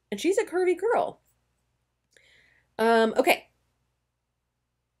 And she's a curvy girl. Okay.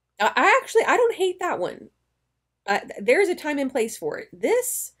 I don't hate that one. There's a time and place for it.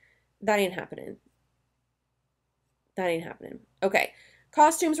 This, that ain't happening. That ain't happening. Okay.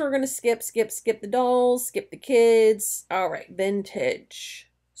 Costumes, we're going to skip the dolls, skip the kids. All right, vintage.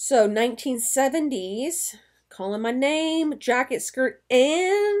 So 1970s, calling my name, jacket, skirt,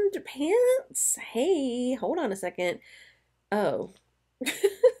 and pants. Hey, hold on a second. Oh.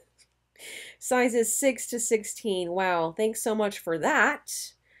 Sizes 6 to 16. Wow, thanks so much for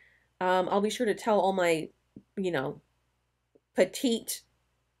that. I'll be sure to tell all my, you know, petite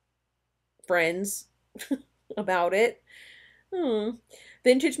friends about it. Hmm.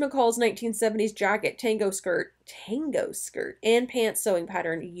 Vintage McCall's 1970s jacket, tango skirt, and pants sewing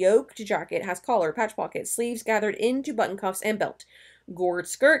pattern. Yoked jacket has collar, patch pockets, sleeves gathered into button cuffs and belt. Gored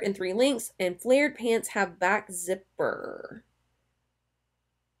skirt in 3 lengths, and flared pants have back zipper.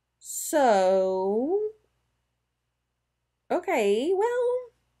 So, okay, well,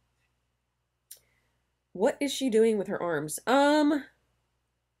 what is she doing with her arms?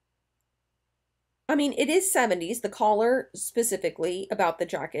 I mean, it is 70s. The collar specifically about the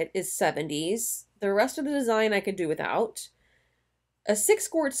jacket is 70s. The rest of the design I could do without. A 6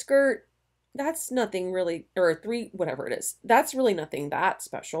 cord skirt, that's nothing really, or a 3, whatever it is. That's really nothing that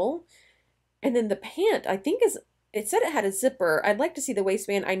special. And then the pant, I think it said it had a zipper. I'd like to see the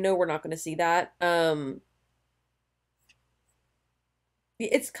waistband. I know we're not going to see that.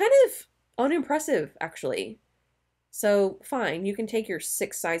 It's kind of unimpressive, actually. So, fine, you can take your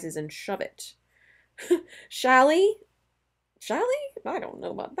 6 sizes and shove it. Shally? Shally? I don't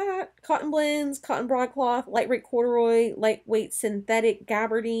know about that. Cotton blends, cotton broadcloth, lightweight corduroy, lightweight synthetic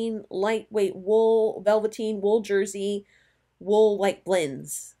gabardine, lightweight wool, velveteen, wool jersey, wool like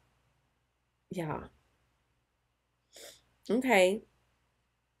blends. Yeah. Okay.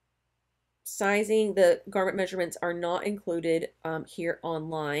 Sizing, the garment measurements are not included here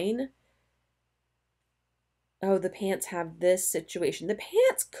online. Oh, the pants have this situation. The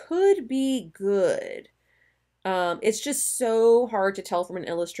pants could be good. It's just so hard to tell from an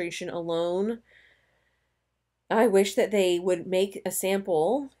illustration alone. I wish that they would make a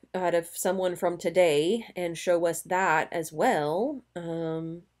sample out of someone from today and show us that as well.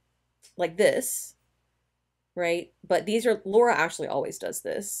 Like this, right? But these are, Laura Ashley always does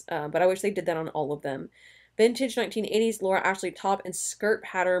this, but I wish they did that on all of them. Vintage 1980s Laura Ashley top and skirt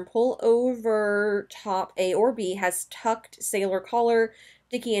pattern, pull over top A or B, has tucked sailor collar,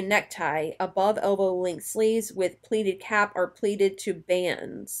 dicky and necktie. Above elbow length sleeves with pleated cap are pleated to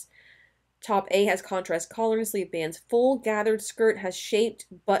bands. Top A has contrast collar and sleeve bands. Full gathered skirt has shaped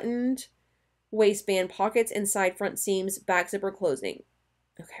buttoned waistband, pockets and side front seams, back zipper closing.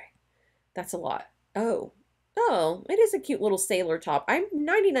 Okay, that's a lot. Oh, it is a cute little sailor top. I'm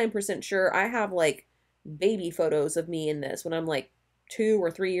 99% sure I have like baby photos of me in this when I'm like 2 or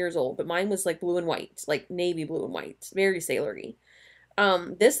 3 years old, but mine was like blue and white, like navy blue and white, very sailory.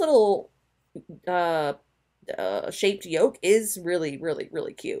 This little uh, shaped yoke is really, really,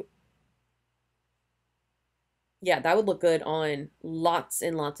 really cute. Yeah, that would look good on lots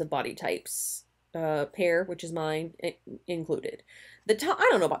and lots of body types. Pair, which is mine, included. The top, I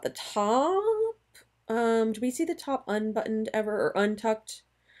don't know about the top. Do we see the top unbuttoned ever or untucked?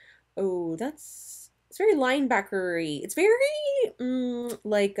 Oh, it's very linebackery. It's very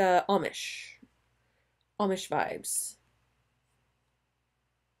like Amish vibes.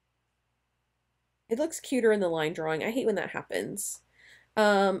 It looks cuter in the line drawing. I hate when that happens.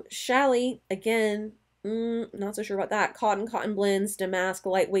 Shally, again, not so sure about that. Cotton blends, damask,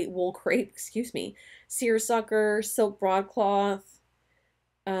 lightweight wool crepe, excuse me. Seersucker, silk broadcloth.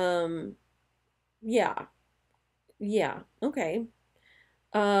 Um, yeah. Yeah, okay.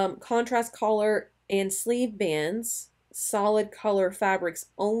 Contrast collar and sleeve bands, solid color fabrics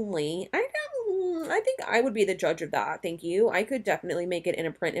only. I think I would be the judge of that. Thank you. I could definitely make it in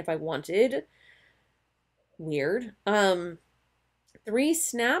a print if I wanted. Weird. 3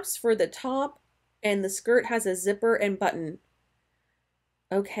 snaps for the top, and the skirt has a zipper and button.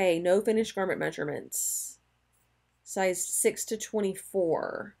 Okay, no finished garment measurements. Size 6 to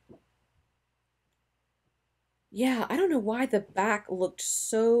 24. Yeah, I don't know why the back looked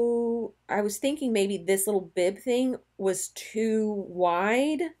so. I was thinking maybe this little bib thing was too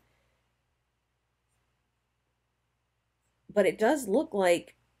wide, but it does look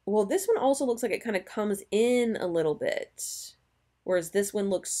like, well, this one also looks like it kind of comes in a little bit, whereas this one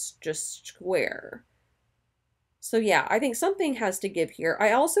looks just square. So yeah, I think something has to give here.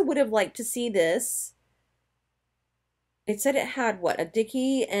 I also would have liked to see this. It said it had what? A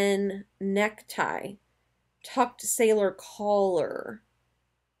dicky and necktie, tucked sailor collar.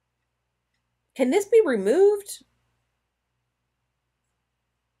 Can this be removed?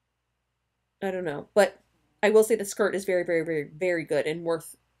 I don't know. But I will say the skirt is very, very, very, very good and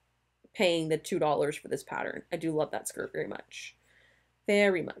worth paying the $2 for this pattern. I do love that skirt very much.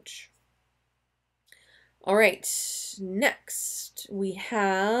 Very much. All right, next we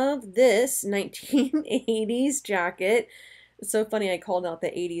have this 1980s jacket. It's so funny I called out the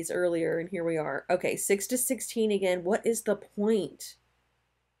 80s earlier, and here we are. Okay, 6 to 16 again. What is the point?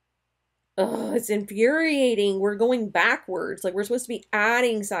 Oh, it's infuriating. We're going backwards. Like, we're supposed to be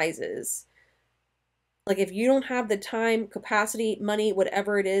adding sizes. Like, if you don't have the time, capacity, money,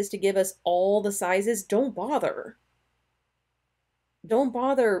 whatever it is to give us all the sizes, don't bother. Don't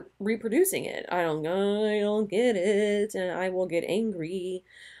bother reproducing it. I don't get it, and I will get angry.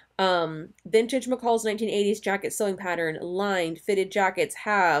 Vintage McCall's 1980s jacket sewing pattern, lined, fitted jackets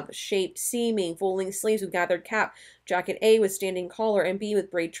have shaped seaming, full-length sleeves with gathered cap. Jacket A with standing collar and B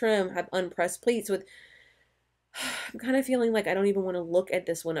with braid trim have unpressed pleats with. I'm kind of feeling like I don't even want to look at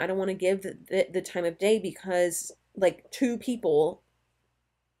this one. I don't want to give the time of day because like 2 people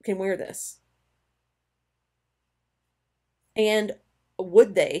can wear this. And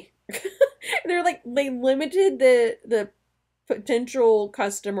would they? They're like they limited the potential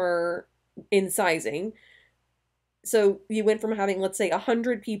customer in sizing. So you went from having, let's say,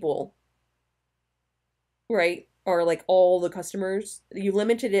 100 people, right? Or like all the customers, you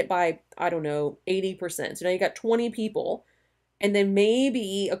limited it by, I don't know, 80%. So now you got 20 people, and then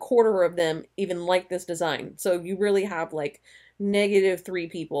maybe a quarter of them even like this design. So you really have like -3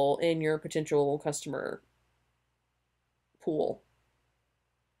 people in your potential customer pool.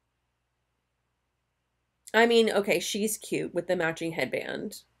 I mean, okay, she's cute with the matching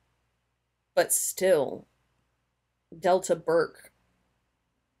headband, but still, Delta Burke,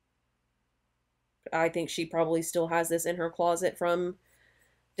 I think she probably still has this in her closet from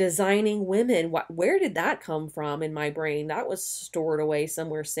designing women. Where did that come from in my brain? That was stored away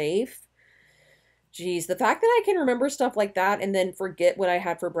somewhere safe. Geez, the fact that I can remember stuff like that and then forget what I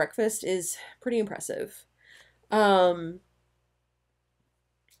had for breakfast is pretty impressive. Um,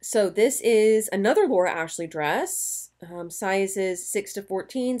 so this is another Laura Ashley dress. Sizes 6 to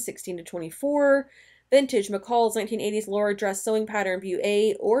 14, 16 to 24. Vintage McCall's 1980s Laura dress sewing pattern, view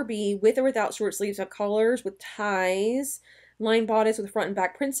A or B, with or without short sleeves of collars with ties. Lined bodice with front and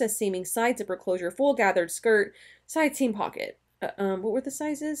back princess seaming, side zipper closure, full gathered skirt, side seam pocket. What were the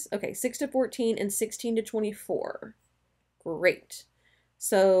sizes? Okay, 6 to 14 and 16 to 24. Great.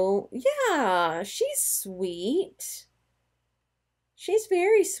 So, yeah, she's sweet. She's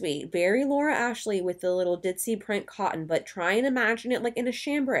very sweet. Very Laura Ashley with the little ditzy print cotton, but try and imagine it like in a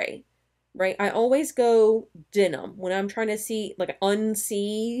chambray, right? I always go denim. When I'm trying to see, like,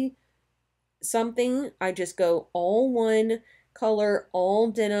 unsee something, I just go all one color,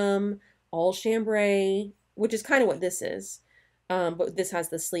 all denim, all chambray, which is kind of what this is. But this has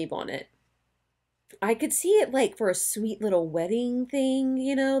the sleeve on it. I could see it like for a sweet little wedding thing,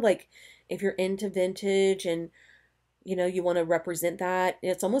 like if you're into vintage and you want to represent that.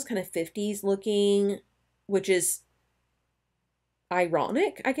 It's almost kind of 50s looking, which is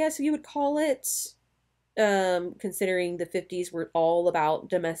ironic, I guess you would call it, considering the 50s were all about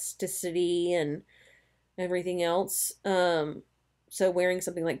domesticity and everything else. So wearing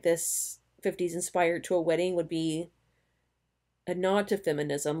something like this, 50s inspired to a wedding, would be a nod to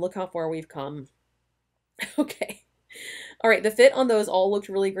feminism. Look how far we've come. Okay. All right, the fit on those all looked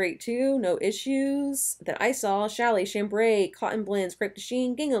really great too. No issues that I saw. Chalet, chambray, cotton blends, crepe de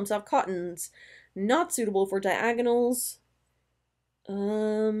chine, gingham, soft cottons. Not suitable for diagonals.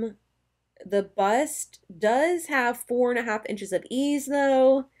 The bust does have 4.5 inches of ease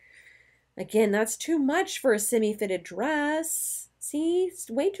though. Again, that's too much for a semi-fitted dress. See, it's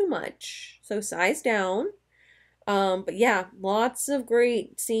way too much. So size down. But yeah, lots of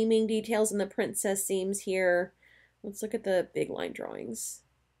great seaming details in the princess seams here. Let's look at the big line drawings.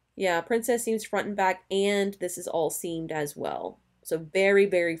 Yeah, princess seams front and back, and this is all seamed as well. So very,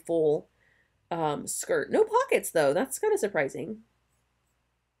 very full skirt. No pockets though. That's kind of surprising.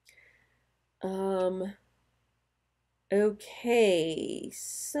 Okay,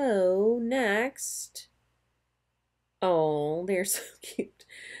 so next. Oh, they're so cute.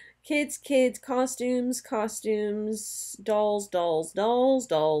 Kids, costumes, dolls, dolls, dolls,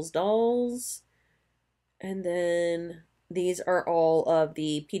 dolls, dolls. And then these are all of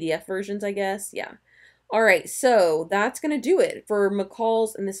the PDF versions, I guess. Yeah. All right, so that's going to do it for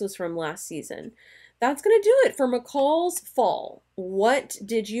McCall's, and this was from last season. That's going to do it for McCall's fall. What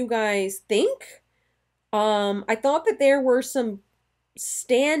did you guys think? I thought that there were some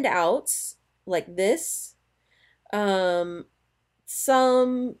standouts like this. Some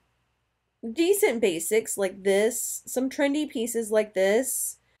decent basics like this, some trendy pieces like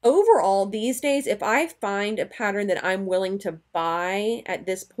this. Overall, these days, if I find a pattern that I'm willing to buy at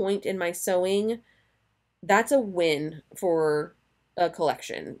this point in my sewing, that's a win for a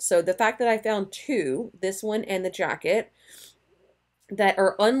collection. So the fact that I found two, this one and the jacket, that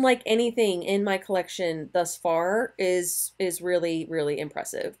are unlike anything in my collection thus far is really, really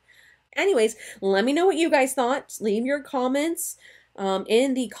impressive. Anyways, let me know what you guys thought. Leave your comments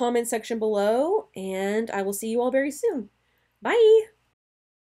in the comment section below, and I will see you all very soon. Bye!